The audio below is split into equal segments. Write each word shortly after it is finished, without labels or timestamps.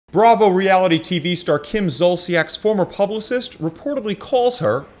Bravo reality TV star Kim Zolciak's former publicist reportedly calls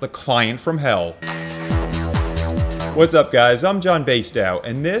her the client from hell. What's up, guys? I'm John Basedow,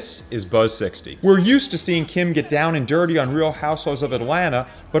 and this is Buzz 60. We're used to seeing Kim get down and dirty on Real Housewives of Atlanta,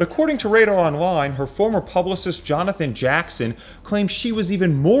 but according to Radar Online, her former publicist Jonathan Jaxson claims she was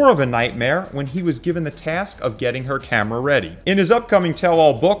even more of a nightmare when he was given the task of getting her camera ready. In his upcoming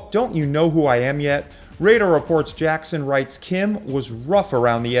tell-all book, Don't You Know Who I Am Yet?, Radar reports Jaxson writes Kim was rough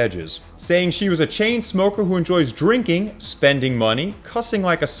around the edges, saying she was a chain smoker who enjoys drinking, spending money, cussing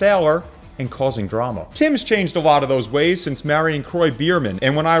like a sailor, and causing drama. Kim's changed a lot of those ways since marrying Croy Bierman,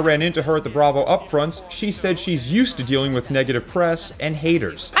 and when I ran into her at the Bravo upfronts, she said she's used to dealing with negative press and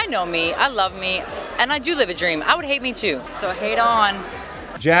haters. I know me, I love me, and I do live a dream. I would hate me too, so hate on.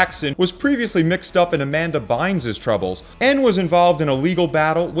 Jaxson was previously mixed up in Amanda Bynes' troubles and was involved in a legal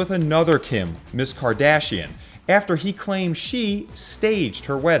battle with another Kim, Miss Kardashian, after he claimed she staged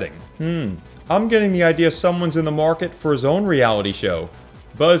her wedding. I'm getting the idea someone's in the market for his own reality show.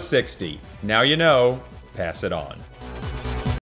 Buzz 60. Now you know, pass it on.